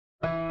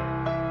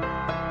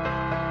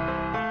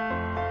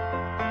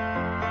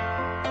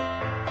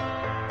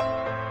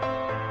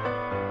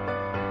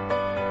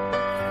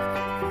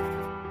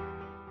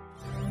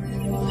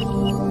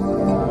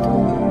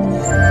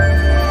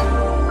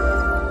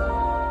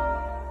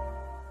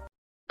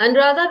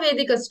अनुराधा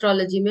वैदिक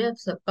एस्ट्रोलॉजी में आप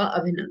सबका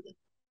अभिनंदन।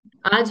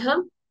 आज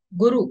हम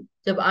गुरु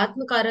जब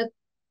आत्मकारक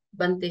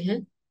बनते हैं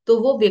तो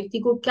वो व्यक्ति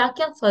को क्या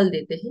क्या फल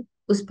देते हैं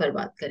उस पर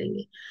बात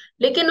करेंगे।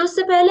 लेकिन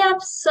उससे पहले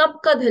आप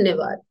सबका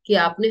धन्यवाद कि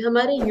आपने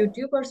हमारे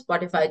YouTube और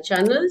Spotify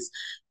चैनल्स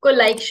को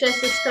लाइक शेयर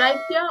सब्सक्राइब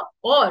किया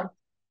और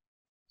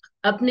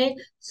अपने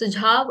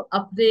सुझाव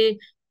अपने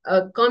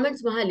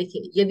कमेंट्स वहां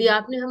लिखे। यदि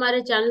आपने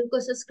हमारे चैनल को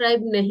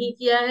सब्सक्राइब नहीं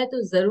किया है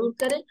तो जरूर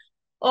करें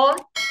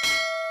और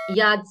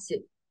याद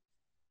से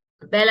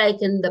बेल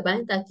आइकन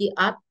दबाएं ताकि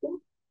आपको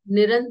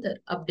निरंतर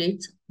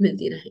अपडेट्स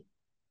मिलती रहे।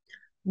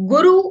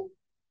 गुरु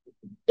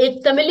एक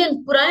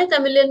तमिलियन पुराने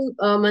तमिलियन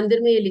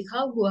मंदिर में ये लिखा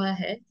हुआ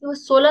है कि वो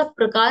 16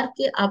 प्रकार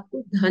के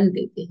आपको धन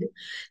देते हैं।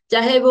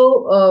 चाहे वो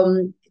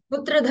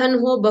पुत्र धन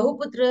हो,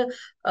 बहुपुत्र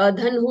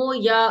धन हो,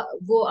 या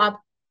वो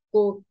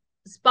आपको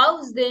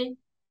स्पाउस दें,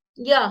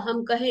 या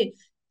हम कहें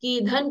कि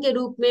धन के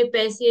रूप में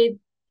पैसे,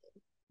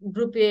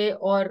 रुपये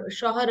और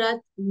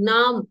शोहरत,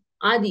 नाम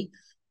आदि।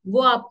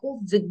 वो आपको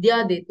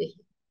विद्या देते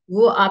हैं।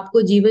 वो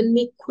आपको जीवन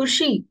में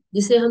खुशी,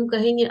 जिसे हम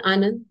कहेंगे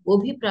आनंद, वो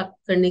भी प्राप्त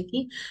करने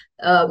की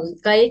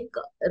का एक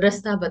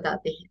रास्ता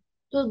बताते हैं।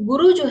 तो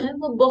गुरु जो है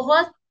वो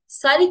बहुत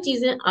सारी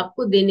चीजें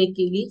आपको देने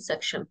के लिए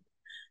सक्षम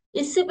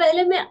है। इससे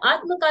पहले मैं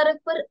आत्मकारक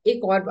पर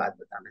एक और बात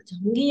बताना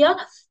चाहूंगी या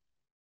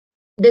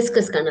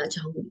डिस्कस करना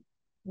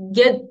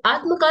चाहूंगी।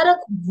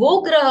 आत्मकारक वो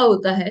ग्रह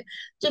होता है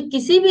जो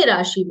किसी भी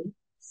राशि में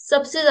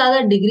सबसे ज्यादा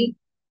डिग्री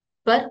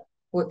पर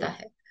होता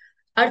है।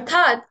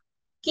 अर्थात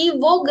कि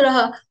वो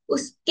ग्रह,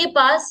 उसके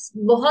पास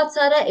बहुत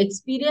सारा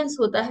एक्सपीरियंस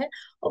होता है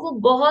और वो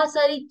बहुत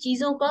सारी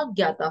चीजों का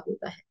ज्ञाता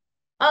होता है।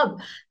 अब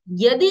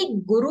यदि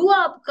गुरु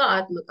आपका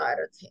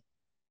आत्मकारक है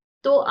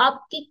तो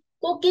आपकी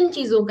को किन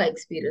चीजों का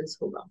एक्सपीरियंस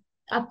होगा?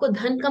 आपको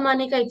धन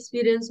कमाने का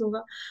एक्सपीरियंस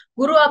होगा।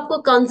 गुरु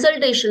आपको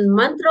कंसल्टेशन,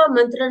 मंत्र और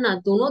मंत्रणा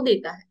दोनों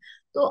देता है।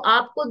 तो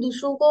आपको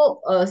दूसरों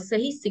को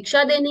सही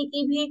शिक्षा देने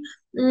की भी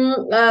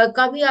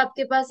का भी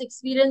आपके पास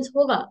एक्सपीरियंस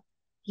होगा,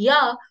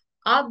 या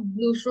आप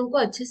दूसरों को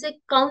अच्छे से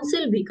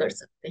काउंसिल भी कर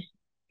सकते हैं।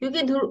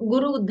 क्योंकि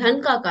गुरु धन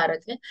का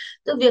कारक है,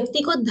 तो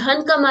व्यक्ति को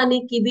धन कमाने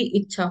की भी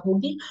इच्छा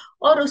होगी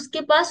और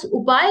उसके पास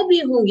उपाय भी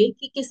होंगे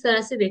कि किस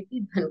तरह से व्यक्ति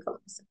धन कमा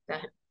सकता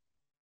है।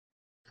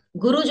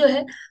 गुरु जो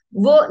है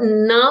वो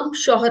नाम,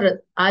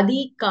 शोहरत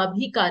आदि का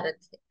भी कारक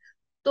है।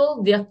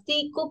 तो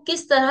व्यक्ति को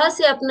किस तरह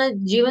से अपना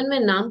जीवन में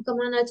नाम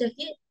कमाना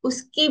चाहिए,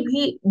 उसकी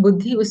भी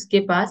बुद्धि उसके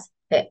पास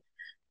है।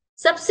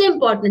 सबसे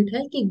इंपॉर्टेंट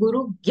है कि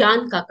गुरु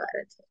ज्ञान का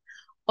कारक है,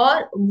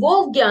 और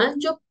वो ज्ञान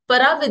जो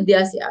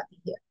पराविद्या से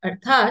आती है,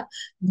 अर्थात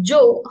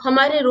जो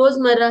हमारे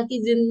रोजमर्रा की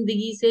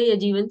जिंदगी से या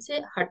जीवन से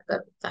हटकर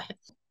होता है।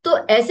 तो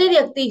ऐसे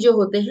व्यक्ति जो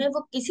होते हैं वो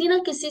किसी ना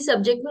किसी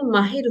सब्जेक्ट में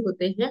माहिर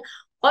होते हैं,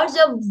 और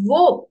जब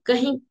वो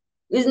कहीं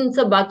इन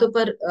सब बातों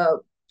पर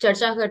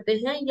चर्चा करते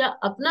हैं या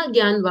अपना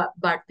ज्ञान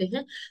बांटते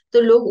हैं,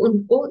 तो लोग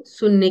उनको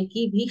सुनने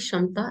की भी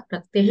क्षमता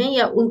रखते हैं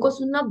या उनको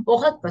सुनना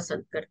बहुत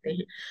पसंद करते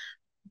हैं।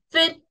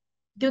 फिर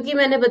क्योंकि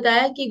मैंने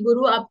बताया कि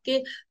गुरु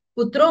आपके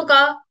पुत्रों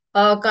का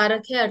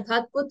कारक है,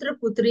 अर्थात पुत्र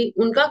पुत्री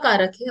उनका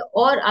कारक है,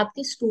 और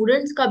आपके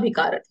स्टूडेंट्स का भी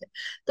कारक है।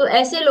 तो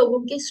ऐसे लोगों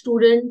के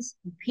स्टूडेंट्स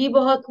भी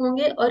बहुत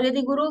होंगे, और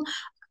यदि गुरु,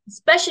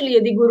 स्पेशली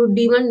यदि गुरु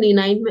D1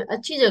 D9 में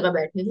अच्छी जगह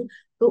बैठे हैं,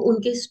 तो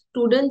उनके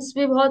स्टूडेंट्स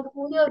भी बहुत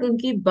होंगे और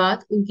उनकी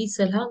बात, उनकी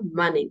सलाह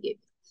मानेंगे।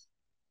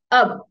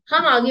 अब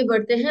हम आगे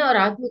बढ़ते हैं और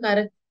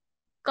आत्मकारक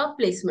का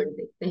प्लेसमेंट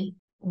देखते हैं।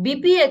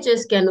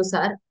 BPHS के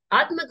अनुसार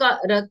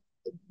आत्मकारक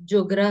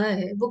जो ग्रह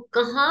है वो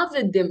कहाँ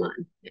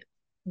विद्यमान है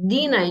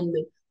D9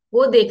 में,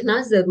 वो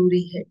देखना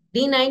जरूरी है।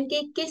 D9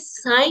 के किस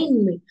साइन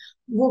में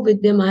वो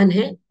विद्यमान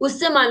है,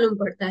 उससे मालूम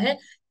पड़ता है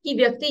कि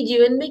व्यक्ति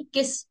जीवन में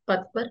किस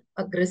पथ पर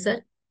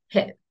अग्रसर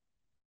है।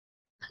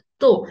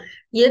 तो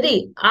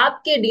यदि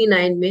आपके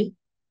D9 में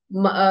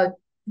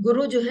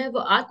गुरु जो है वो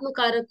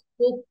आत्मकारक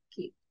हो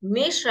के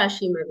मेष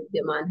राशि में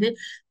विद्यमान है,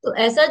 तो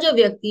ऐसा जो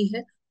व्यक्ति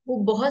है वो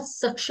बहुत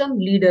सक्षम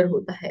लीडर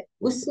होता है।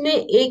 उसमें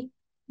एक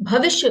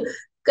भविष्य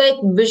का एक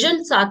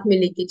विजन साथ में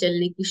लेके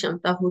चलने की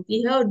क्षमता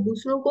होती है, और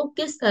दूसरों को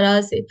किस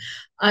तरह से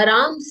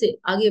आराम से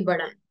आगे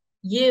बढ़ाएं,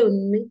 ये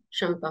उनमें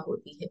क्षमता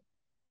होती है।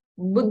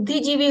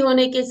 बुद्धिजीवी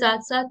होने के साथ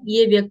साथ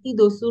ये व्यक्ति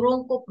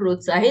दूसरों को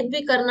प्रोत्साहित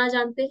भी करना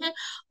जानते हैं,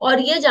 और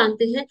ये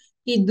जानते हैं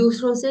कि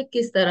दूसरों से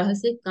किस तरह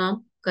से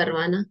काम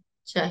करवाना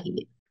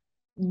चाहिए।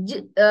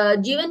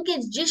 जीवन के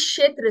जिस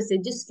क्षेत्र से,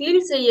 जिस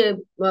फील्ड से ये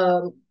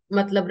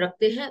मतलब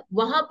रखते हैं,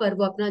 वहां पर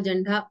वो अपना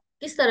झंडा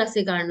किस तरह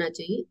से गाड़ना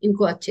चाहिए,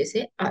 इनको अच्छे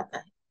से आता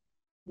है।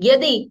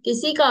 यदि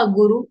किसी का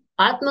गुरु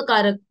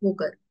आत्मकारक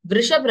होकर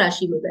वृषभ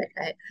राशि में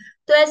बैठा है,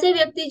 तो ऐसे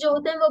व्यक्ति जो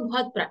होते हैं वो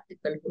बहुत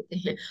प्रैक्टिकल होते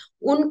हैं।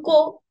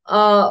 उनको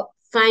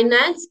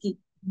फाइनेंस की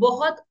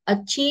बहुत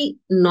अच्छी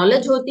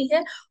नॉलेज होती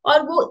है,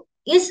 और वो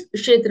इस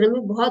क्षेत्र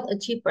में बहुत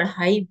अच्छी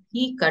पढ़ाई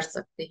भी कर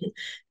सकते हैं।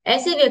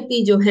 ऐसे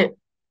व्यक्ति जो हैं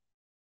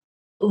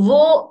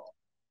वो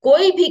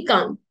कोई भी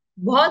काम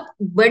बहुत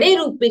बड़े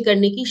रूप में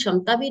करने की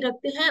क्षमता भी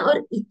रखते हैं,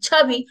 और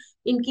इच्छा भी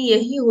इनकी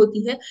यही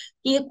होती है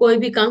कि ये कोई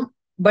भी काम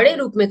बड़े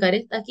रूप में करे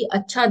ताकि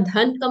अच्छा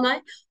धन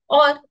कमाए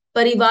और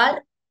परिवार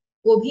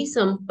को भी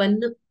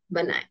संपन्न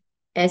बनाए।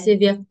 ऐसे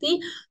व्यक्ति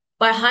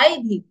पढ़ाई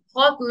भी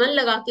बहुत मन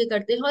लगा के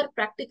करते हैं और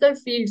प्रैक्टिकल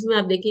फील्ड्स में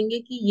आप देखेंगे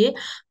कि ये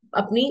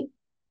अपनी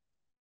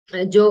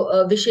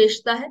जो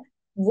विशेषता है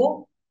वो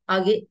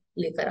आगे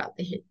लेकर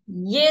आते हैं।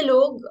 ये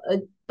लोग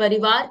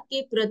परिवार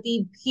के प्रति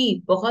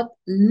भी बहुत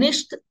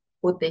निष्ठ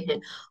होते हैं,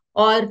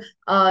 और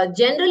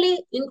जनरली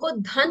इनको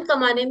धन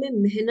कमाने में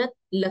मेहनत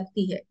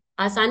लगती है,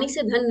 आसानी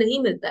से धन नहीं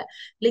मिलता है,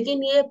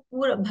 लेकिन ये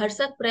पूरा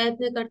भरसक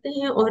प्रयत्न करते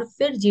हैं और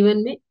फिर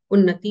जीवन में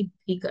उन्नति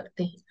भी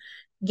करते हैं।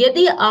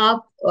 यदि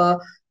आप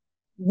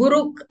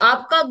गुरु,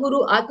 आपका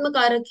गुरु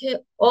आत्मकारक है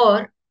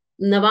और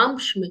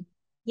नवांश में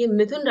ये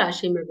मिथुन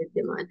राशि में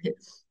विद्यमान है,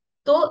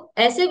 तो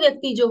ऐसे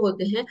व्यक्ति जो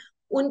होते हैं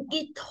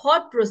उनकी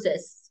थॉट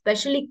प्रोसेस,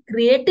 स्पेशली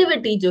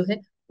क्रिएटिविटी जो है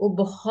वो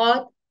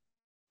बहुत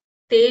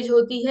तेज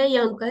होती है,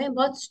 या हम कहें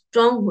बहुत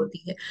स्ट्रांग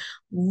होती है।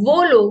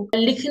 वो लोग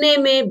लिखने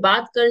में,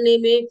 बात करने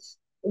में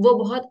वो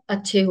बहुत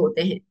अच्छे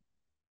होते हैं।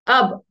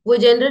 अब वो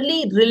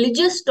जनरली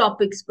रिलीजियस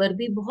टॉपिक्स पर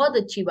भी बहुत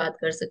अच्छी बात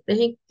कर सकते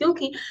हैं,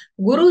 क्योंकि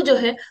गुरु जो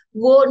है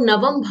वो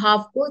नवम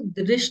भाव को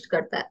दृष्ट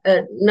करता है।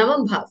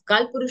 नवम भाव,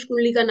 काल पुरुष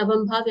कुंडली का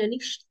नवम भाव यानी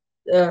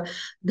अ,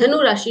 धनु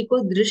राशि को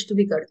दृष्ट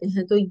भी करते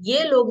हैं। तो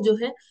ये लोग जो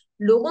है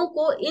लोगों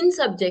को इन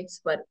सब्जेक्ट्स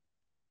पर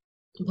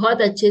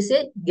बहुत अच्छे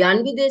से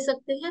ज्ञान भी दे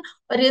सकते हैं,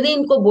 और यदि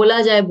इनको बोला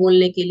जाए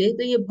बोलने के लिए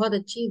तो ये बहुत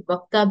अच्छी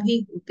वक्ता भी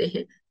होते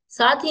हैं।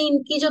 साथ ही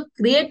इनकी जो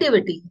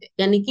क्रिएटिविटी है,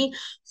 यानी कि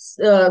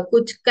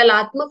कुछ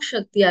कलात्मक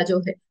शक्तियां जो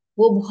है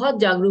वो बहुत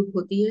जागरूक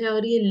होती है,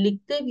 और ये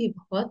लिखते भी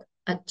बहुत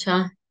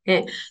अच्छा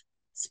है।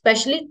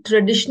 स्पेशली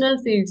ट्रेडिशनल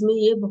फील्ड्स में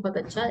ये बहुत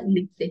अच्छा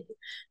लिखते हैं।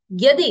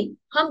 यदि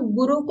हम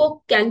गुरु को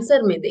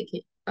कैंसर में देखें,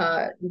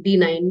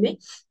 D9 में,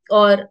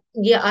 और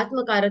ये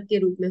आत्मकारक के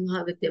रूप में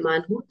वहां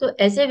विद्यमान हो, तो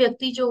ऐसे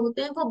व्यक्ति जो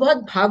होते हैं वो बहुत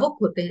भावुक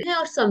होते हैं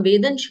और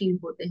संवेदनशील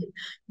होते हैं।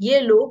 ये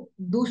लोग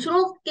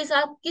दूसरों के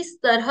साथ किस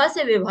तरह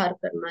से व्यवहार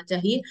करना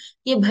चाहिए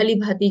ये भली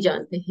भांति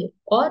जानते हैं,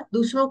 और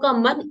दूसरों का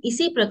मन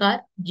इसी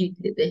प्रकार जीत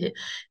लेते हैं।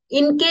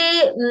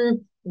 इनके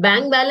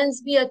बैंक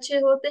बैलेंस भी अच्छे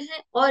होते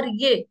हैं, और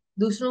ये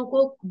दूसरों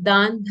को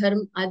दान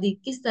धर्म आदि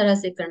किस तरह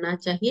से करना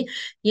चाहिए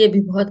ये भी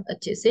बहुत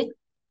अच्छे से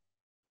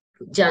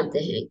जानते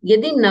हैं।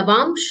 यदि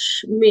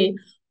नवांश में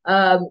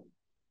आ,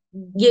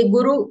 ये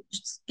गुरु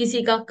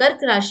किसी का कर्क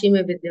राशि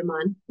में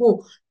विद्यमान हो,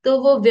 तो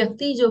वो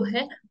व्यक्ति जो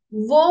है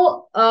वो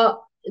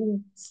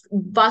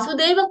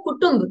वासुदेव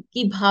कुटुंब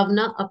की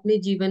भावना अपने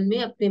जीवन में,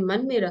 अपने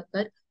मन में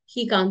रखकर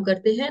ही काम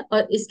करते हैं,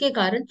 और इसके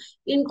कारण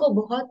इनको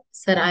बहुत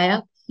सराहा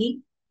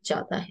भी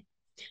जाता है।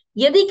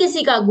 यदि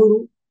किसी का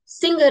गुरु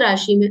सिंह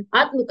राशि में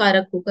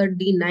आत्मकारक होकर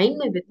D9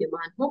 में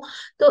विद्यमान हो,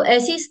 तो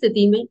ऐसी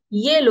स्थिति में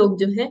ये लोग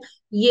जो है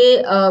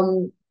ये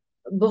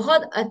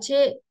बहुत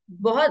अच्छे,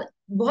 बहुत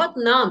बहुत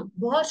नाम,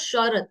 बहुत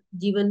शोहरत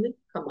जीवन में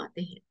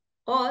कमाते हैं,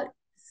 और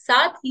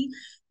साथ ही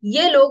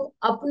ये लोग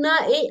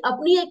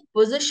अपनी एक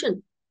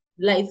पोजीशन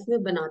लाइफ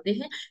में बनाते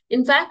हैं।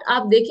 इनफैक्ट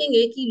आप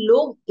देखेंगे कि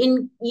लोग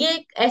इन ये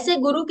एक ऐसे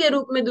गुरु के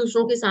रूप में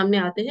दूसरों के सामने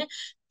आते हैं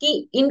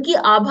कि इनकी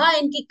आभा,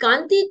 इनकी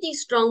कांति इतनी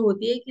स्ट्रांग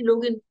होती है कि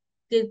लोग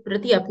के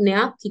प्रति अपने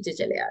आप खींचे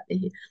चले आते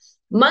हैं।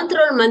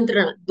 मंत्र और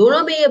मंत्रणा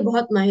दोनों में ये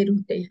बहुत माहिर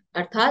होते हैं,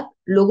 अर्थात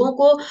लोगों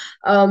को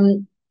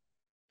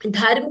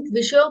धार्मिक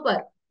विषयों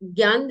पर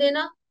ज्ञान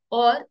देना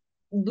और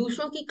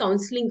दूसरों की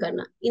काउंसलिंग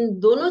करना, इन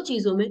दोनों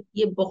चीजों में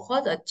ये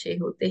बहुत अच्छे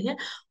होते हैं,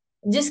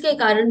 जिसके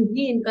कारण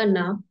भी इनका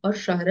नाम और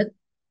शोहरत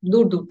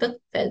दूर दूर तक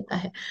फैलता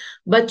है।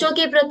 बच्चों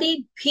के प्रति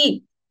भी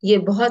ये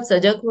बहुत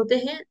सजग होते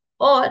हैं,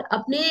 और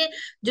अपने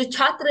जो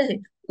छात्र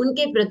हैं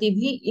उनके प्रति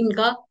भी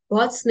इनका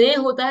बहुत स्नेह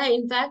होता है।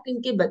 इनफैक्ट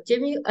इनके बच्चे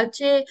भी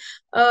अच्छे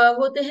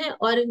होते हैं,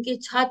 और इनके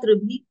छात्र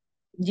भी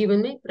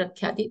जीवन में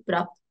प्रख्याति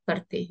प्राप्त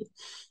करते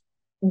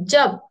हैं।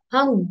 जब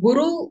हम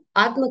गुरु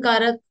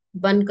आत्मकारक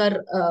बनकर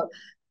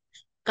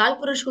काल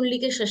पुरुष कुंडली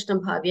के षष्ठम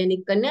भाव यानी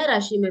कन्या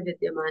राशि में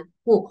विद्यमान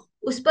हो,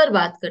 उस पर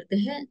बात करते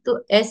हैं,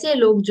 तो ऐसे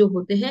लोग जो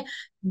होते हैं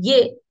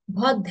ये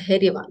बहुत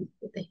धैर्यवान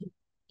होते हैं।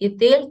 ये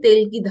तेल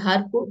तेल की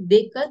धार को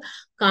देखकर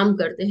काम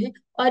करते हैं,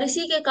 और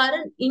इसी के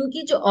कारण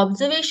इनकी जो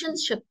ऑब्जर्वेशन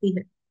शक्ति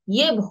है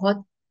ये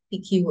बहुत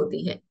तीखी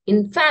होती है।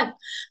 इनफैक्ट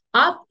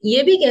आप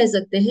ये भी कह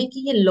सकते हैं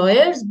कि ये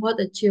लॉयर्स बहुत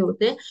अच्छे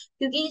होते हैं,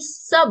 क्योंकि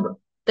सब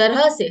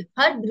तरह से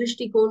हर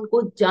दृष्टिकोण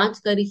को जांच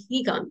कर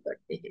ही काम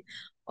करते हैं।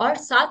 और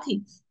साथ ही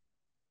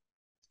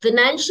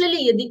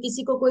फाइनेंशियली यदि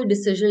किसी को कोई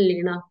डिसीजन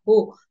लेना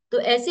हो, तो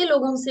ऐसे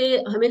लोगों से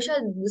हमेशा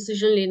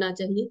डिसीजन लेना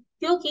चाहिए,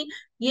 क्योंकि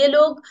ये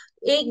लोग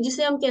एक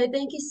जिसे हम कहते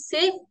हैं कि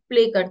सेफ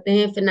प्ले करते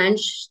हैं,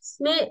 फाइनेंस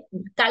में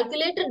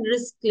कैलकुलेटेड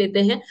रिस्क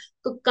लेते हैं।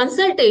 तो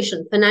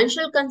कंसल्टेशन,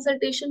 फाइनेंशियल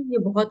कंसल्टेशन ये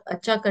बहुत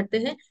अच्छा करते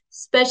हैं,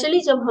 स्पेशली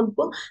जब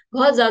हमको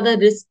बहुत ज्यादा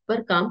रिस्क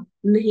पर काम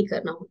नहीं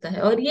करना होता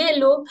है। और ये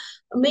लोग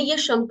में ये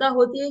क्षमता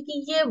होती है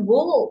कि ये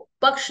वो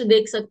पक्ष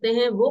देख सकते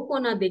हैं, वो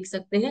कोना देख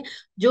सकते हैं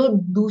जो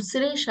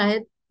दूसरे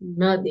शायद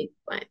न देख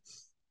पाए।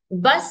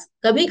 बस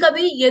कभी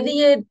कभी यदि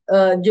ये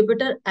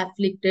जुपिटर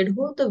एफ्लिक्टेड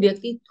हो तो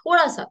व्यक्ति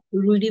थोड़ा सा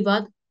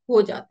रूढ़िवाद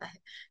हो जाता है,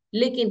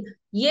 लेकिन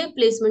ये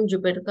प्लेसमेंट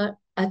जुपिटर का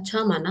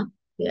अच्छा माना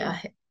गया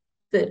है।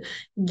 फिर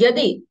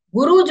यदि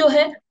गुरु जो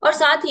है, और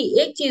साथ ही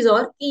एक चीज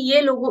और कि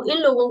इन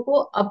लोगों को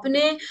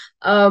अपने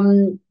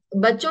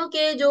बच्चों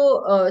के जो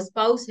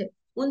स्पाउस है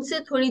उनसे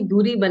थोड़ी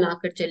दूरी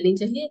बनाकर चलनी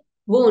चाहिए,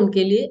 वो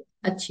उनके लिए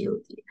अच्छी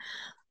होती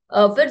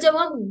है। फिर जब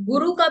हम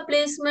गुरु का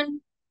प्लेसमेंट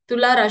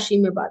तुला राशि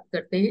में बात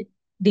करते हैं,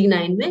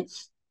 D9 में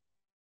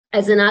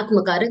एज एन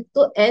आत्मकारक,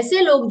 तो ऐसे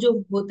लोग जो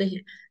होते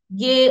हैं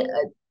ये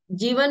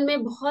जीवन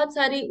में बहुत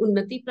सारी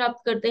उन्नति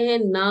प्राप्त करते हैं,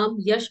 नाम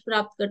यश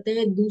प्राप्त करते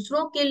हैं,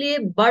 दूसरों के लिए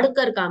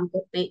बढ़कर काम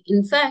करते हैं।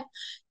 इनफैक्ट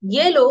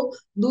ये लोग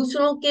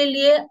दूसरों के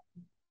लिए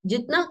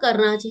जितना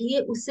करना चाहिए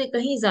उससे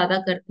कहीं ज्यादा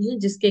करते हैं,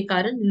 जिसके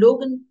कारण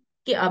लोग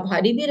इनके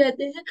आभारी भी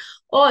रहते हैं,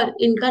 और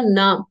इनका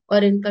नाम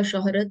और इनकी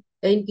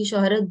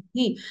शोहरत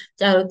भी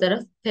चारों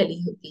तरफ फैली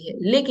होती है।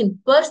 लेकिन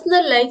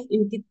पर्सनल लाइफ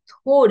इनकी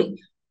थोड़ी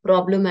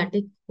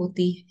प्रॉब्लमेटिक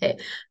होती है।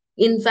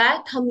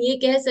 इनफैक्ट हम ये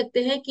कह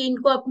सकते हैं कि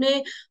इनको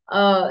अपने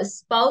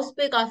स्पाउस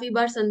पे काफी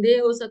बार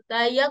संदेह हो सकता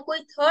है, या कोई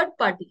थर्ड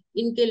पार्टी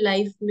इनके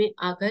लाइफ में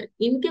आकर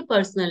इनके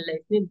पर्सनल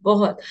लाइफ में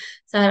बहुत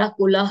सारा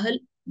कोलाहल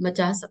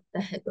मचा सकता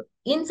है। तो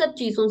इन सब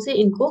चीजों से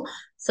इनको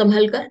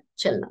संभल कर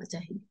चलना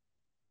चाहिए।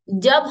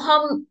 जब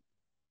हम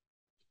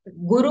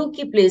गुरु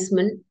की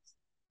प्लेसमेंट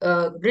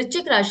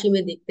वृश्चिक राशि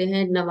में देखते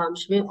हैं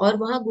नवांश में, और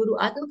वहां गुरु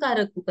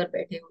आत्मकारक होकर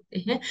बैठे होते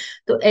हैं,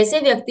 तो ऐसे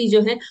व्यक्ति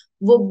जो हैं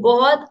वो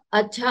बहुत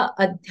अच्छा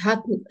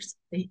अध्यात्म कर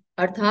सकते हैं,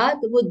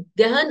 अर्थात वो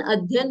गहन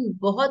अध्ययन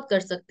बहुत कर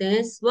सकते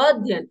हैं,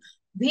 स्वाध्ययन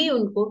भी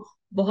उनको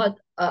बहुत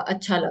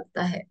अच्छा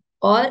लगता है,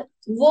 और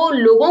वो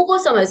लोगों को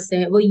समझते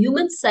हैं, वो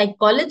ह्यूमन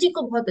साइकोलॉजी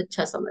को बहुत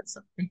अच्छा समझ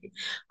सकते हैं।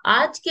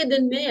 आज के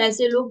दिन में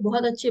ऐसे लोग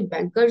बहुत अच्छे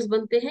बैंकर्स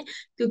बनते हैं,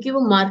 क्योंकि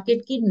वो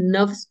मार्केट की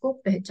नब्ज को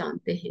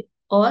पहचानते हैं,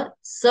 और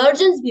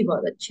सर्जन्स भी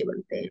बहुत अच्छे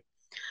बनते हैं।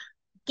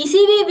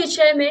 किसी भी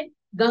विषय में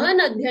गहन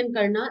अध्ययन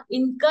करना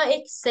इनका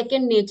एक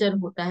सेकंड नेचर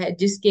होता है,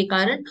 जिसके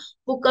कारण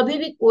वो कभी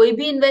भी कोई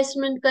भी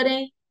इन्वेस्टमेंट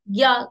करें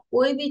या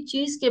कोई भी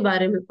चीज के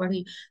बारे में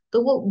पढ़ें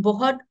तो वो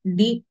बहुत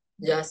डीप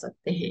जा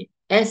सकते हैं।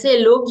 ऐसे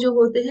लोग जो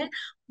होते हैं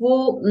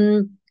वो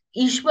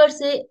ईश्वर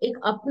से एक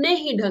अपने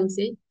ही ढंग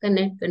से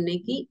कनेक्ट करने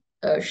की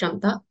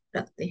क्षमता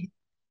रखते हैं।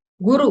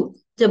 गुरु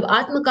जब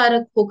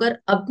आत्मकारक होकर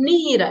अपनी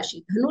ही राशि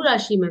धनु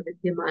राशि में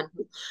विद्यमान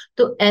हो,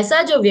 तो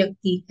ऐसा जो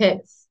व्यक्ति है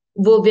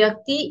वो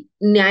व्यक्ति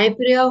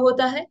न्यायप्रिय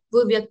होता है,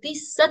 वो व्यक्ति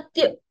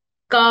सत्य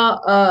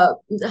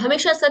का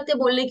हमेशा सत्य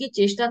बोलने की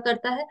चेष्टा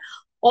करता है,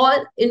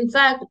 और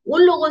इनफैक्ट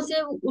उन लोगों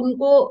से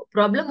उनको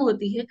प्रॉब्लम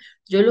होती है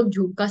जो लोग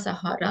झूठ का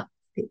सहारा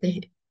देते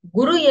हैं।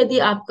 गुरु यदि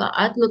आपका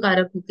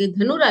आत्मकारक होकर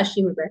धनु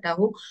राशि में बैठा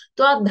हो,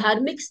 तो आप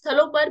धार्मिक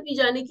स्थलों पर भी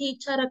जाने की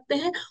इच्छा रखते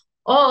हैं,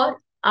 और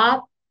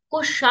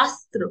आपको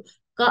शास्त्र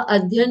का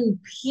अध्ययन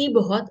भी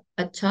बहुत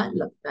अच्छा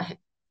लगता है।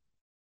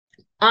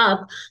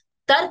 आप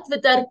तर्क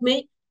वितर्क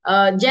में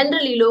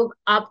जनरली लोग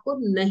आपको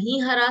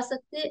नहीं हरा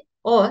सकते,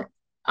 और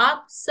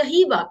आप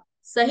सही बात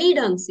सही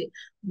ढंग से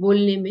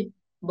बोलने में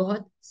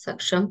बहुत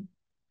सक्षम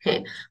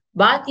हैं।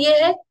 बात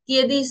यह है कि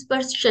यदि इस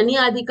पर शनि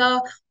आदि का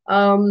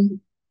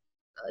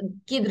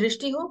की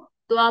दृष्टि हो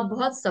तो आप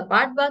बहुत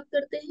सपाट बात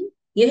करते हैं।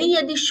 यही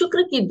यदि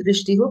शुक्र की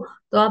दृष्टि हो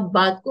तो आप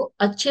बात को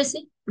अच्छे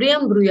से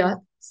प्रियम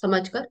ब्रूयात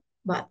समझकर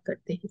बात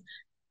करते हैं।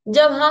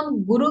 जब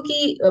हम गुरु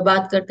की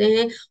बात करते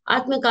हैं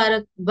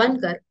आत्मकारक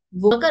बनकर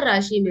वो मकर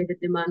राशि में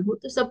विद्यमान हो,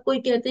 तो सब कोई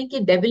कहते हैं कि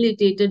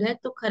डेबिलिटेटेड है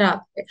तो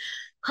खराब है।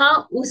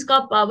 हाँ, उसका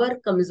पावर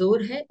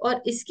कमजोर है,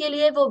 और इसके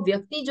लिए वो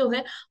व्यक्ति जो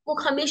है वो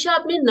हमेशा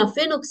अपने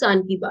नफे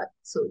नुकसान की बात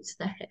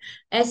सोचता है।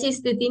 ऐसी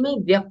स्थिति में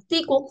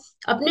व्यक्ति को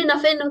अपने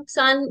नफे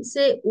नुकसान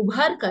से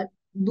उभर कर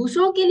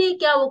दूसरों के लिए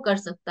क्या वो कर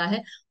सकता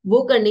है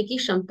वो करने की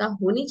क्षमता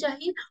होनी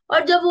चाहिए,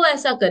 और जब वो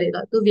ऐसा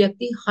करेगा तो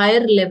व्यक्ति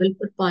हायर लेवल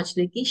पर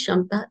पहुंचने की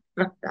क्षमता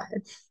रखता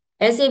है।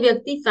 ऐसे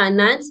व्यक्ति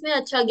फाइनेंस में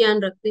अच्छा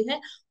ज्ञान रखते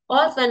हैं,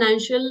 और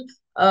फाइनेंशियल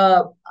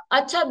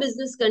अच्छा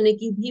बिजनेस करने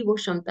की भी वो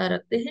क्षमता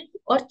रखते हैं,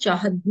 और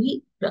चाहत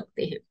भी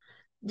रखते हैं।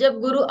 जब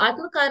गुरु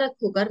आत्मकारक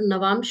होकर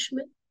नवांश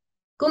में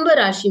कुंभ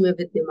राशि में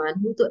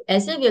विद्यमान हो, तो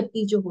ऐसे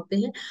व्यक्ति जो होते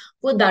हैं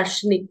वो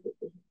दार्शनिक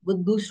होते हैं, वो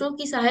दूसरों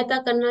की सहायता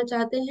करना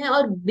चाहते हैं,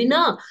 और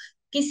बिना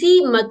किसी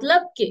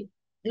मतलब के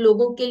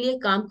लोगों के लिए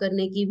काम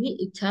करने की भी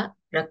इच्छा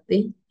रखते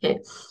हैं।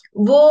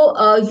 वो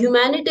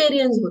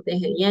ह्यूमैनिटेरियंस होते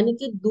हैं, यानी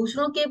कि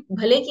दूसरों के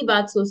भले की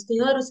बात सोचते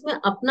हैं और उसमें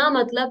अपना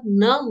मतलब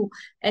ना हो,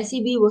 ऐसी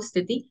भी वो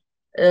स्थिति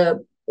अ,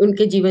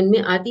 उनके जीवन में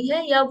आती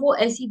है, या वो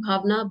ऐसी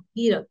भावना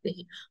भी रखते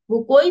हैं। वो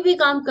कोई भी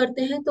काम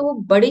करते हैं तो वो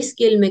बड़ी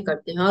स्केल में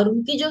करते हैं, और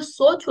उनकी जो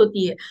सोच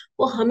होती है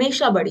वो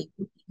हमेशा बड़ी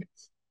होती है।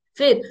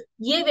 फिर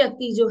ये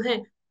व्यक्ति जो है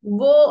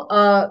वो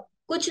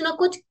कुछ ना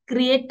कुछ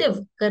क्रिएटिव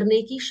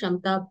करने की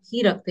क्षमता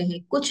भी रखते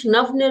हैं, कुछ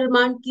नव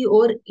निर्माण की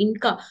ओर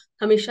इनका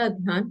हमेशा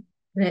ध्यान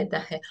रहता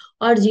है,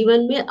 और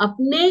जीवन में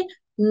अपने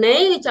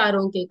नए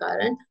विचारों के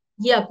कारण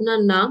ये अपना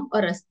नाम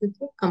और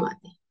अस्तित्व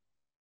कमाते हैं।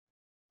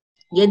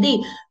 यदि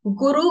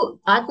गुरु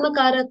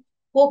आत्मकारक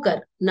होकर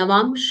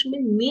नवांश में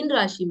मीन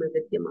राशि में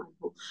विद्यमान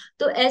हो,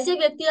 तो ऐसे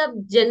व्यक्ति आप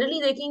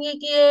जनरली देखेंगे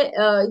कि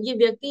ये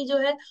व्यक्ति जो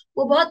है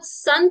वो बहुत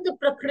संत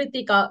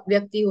प्रकृति का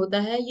व्यक्ति होता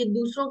है। ये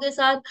दूसरों के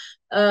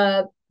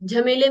साथ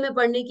झमेले में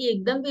पड़ने की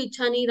एकदम भी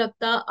इच्छा नहीं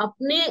रखता,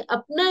 अपने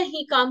अपना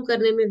ही काम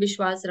करने में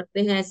विश्वास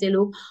रखते हैं ऐसे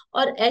लोग।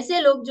 और ऐसे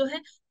लोग जो है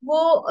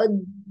वो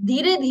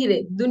धीरे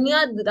धीरे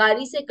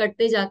दुनियादारी से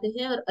कटते जाते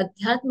हैं और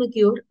अध्यात्म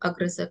की ओर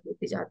अग्रसर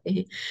होते जाते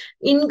हैं।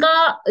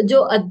 इनका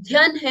जो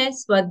अध्ययन है,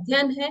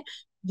 स्वाध्ययन है,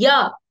 या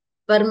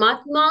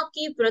परमात्मा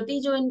की प्रति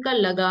जो इनका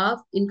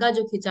लगाव, इनका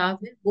जो खिंचाव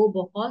है, वो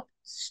बहुत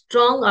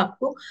स्ट्रांग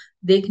आपको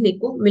देखने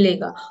को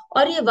मिलेगा।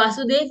 और ये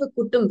वासुदेव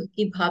कुटुंब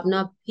की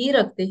भावना भी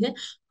रखते हैं।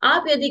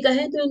 आप यदि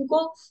कहें तो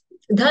इनको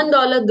धन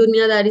दौलत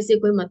दुनियादारी से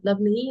कोई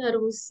मतलब नहीं, और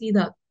वो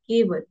सीधा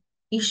केवल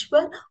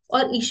ईश्वर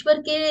और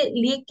ईश्वर के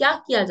लिए क्या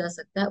किया जा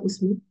सकता है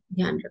उसमें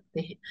ध्यान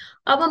रखते हैं।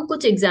 अब हम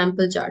कुछ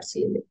एग्जाम्पल चार्ट्स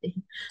ले लेते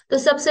हैं। तो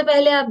सबसे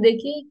पहले आप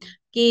देखिए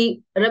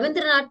कि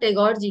रविंद्रनाथ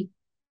टैगोर जी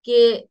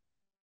के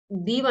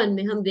D1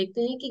 में हम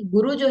देखते हैं कि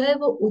गुरु जो है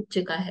वो उच्च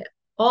का है,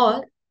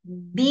 और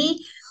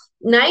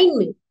D9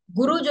 में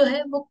गुरु जो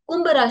है वो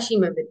कुंभ राशि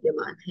में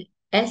विद्यमान है।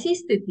 ऐसी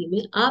स्थिति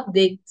में आप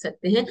देख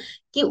सकते हैं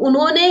कि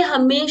उन्होंने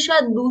हमेशा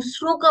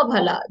दूसरों का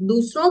भला,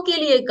 दूसरों के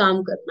लिए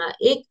काम करना,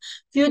 एक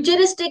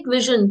फ्यूचरिस्टिक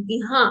विजन कि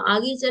हाँ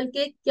आगे चल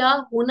के क्या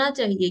होना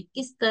चाहिए,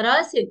 किस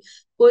तरह से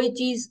कोई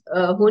चीज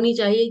होनी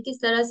चाहिए,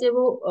 किस तरह से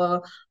वो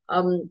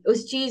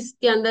उस चीज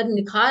के अंदर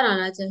निखार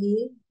आना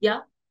चाहिए,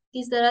 या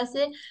किस तरह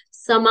से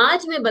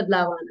समाज में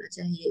बदलाव आना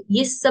चाहिए,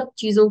 ये सब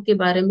चीजों के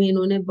बारे में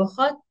इन्होंने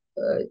बहुत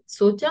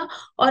सोचा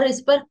और इस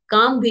पर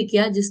काम भी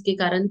किया, जिसके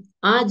कारण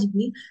आज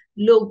भी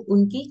लोग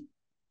उनकी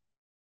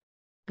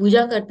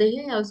पूजा करते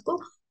हैं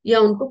या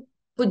उनको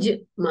पूज्य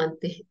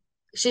मानते हैं।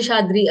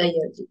 शेषाद्री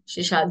अय्यर जी,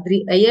 शेषाद्री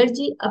अय्यर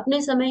जी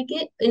अपने समय के,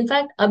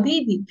 इनफैक्ट अभी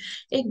भी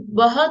एक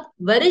बहुत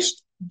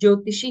वरिष्ठ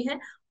ज्योतिषी हैं।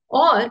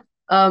 और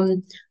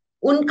अम,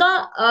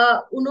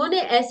 उन्होंने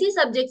ऐसी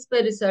सब्जेक्ट्स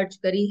पे रिसर्च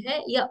करी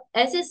है, या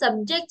ऐसे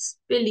सब्जेक्ट्स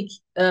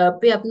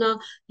पे अपना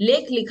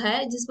लेख लिखा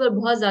है जिस पर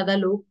बहुत ज्यादा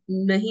लोग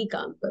नहीं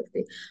काम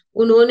करते।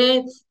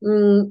 उन्होंने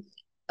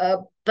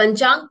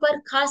पंचांग पर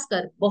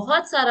खासकर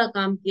बहुत सारा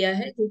काम किया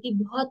है, जो कि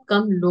बहुत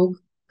कम लोग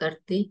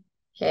करते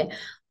हैं।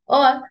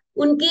 और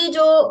उनकी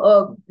जो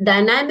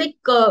डायनामिक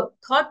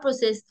थॉट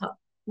प्रोसेस था,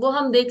 वो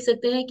हम देख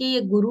सकते हैं कि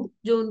ये गुरु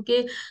जो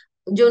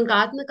उनका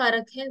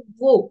आत्मकारक है,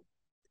 वो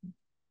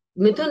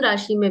मिथुन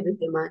राशि में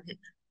विद्यमान है।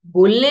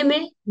 बोलने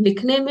में,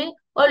 लिखने में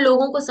और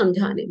लोगों को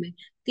समझाने में,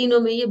 तीनों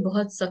में ये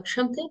बहुत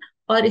सक्षम थे।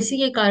 और इसी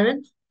के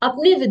कारण,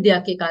 अपनी विद्या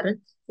के कारण,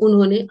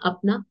 उन्होंने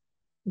अपना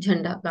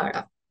झंडा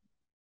गाड़ा।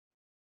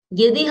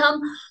 यदि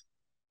हम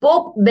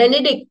पोप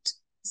बेनेडिक्ट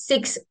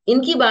सिक्स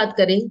इनकी बात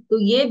करें तो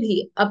ये भी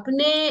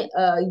अपने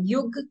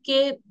युग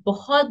के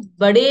बहुत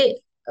बड़े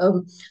अ,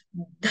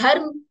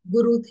 धर्म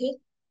गुरु थे।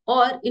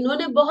 और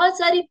इन्होंने बहुत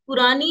सारी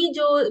पुरानी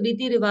जो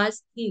रीति रिवाज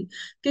थी,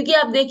 क्योंकि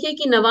आप देखिए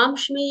कि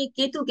नवांश में ये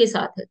केतु के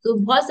साथ है, तो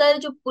बहुत सारे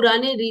जो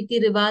पुराने रीति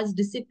रिवाज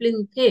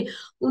डिसिप्लिन थे,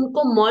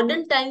 उनको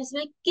मॉडर्न टाइम्स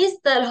में किस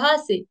तरह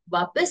से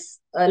वापस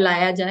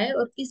लाया जाए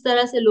और किस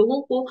तरह से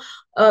लोगों को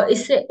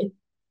इससे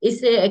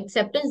इससे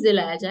एक्सेप्टेंस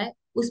दिलाया जाए,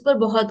 उस पर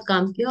बहुत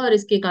काम किया। और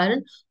इसके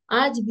कारण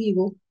आज भी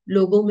वो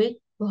लोगों में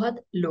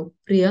बहुत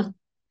लोकप्रिय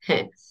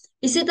हैं।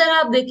 इसी तरह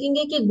आप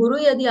देखेंगे कि गुरु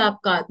यदि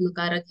आपका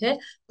आत्मकारक है,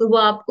 तो वो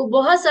आपको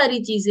बहुत सारी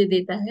चीजें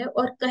देता है,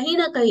 और कहीं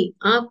ना कहीं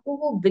आपको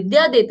वो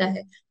विद्या देता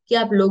है कि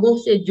आप लोगों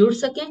से जुड़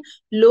सकें,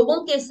 लोगों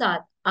के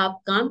साथ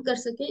आप काम कर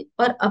सकें,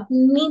 और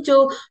अपनी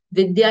जो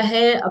विद्या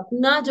है,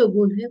 अपना जो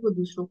गुण है, वो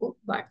दूसरों को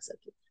बांट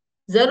सकें।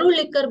 जरूर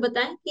लिखकर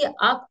बताएं कि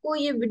आपको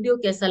ये वीडियो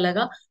कैसा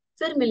लगा।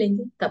 फिर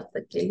मिलेंगे, तब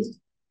तक के लिए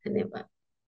धन्यवाद।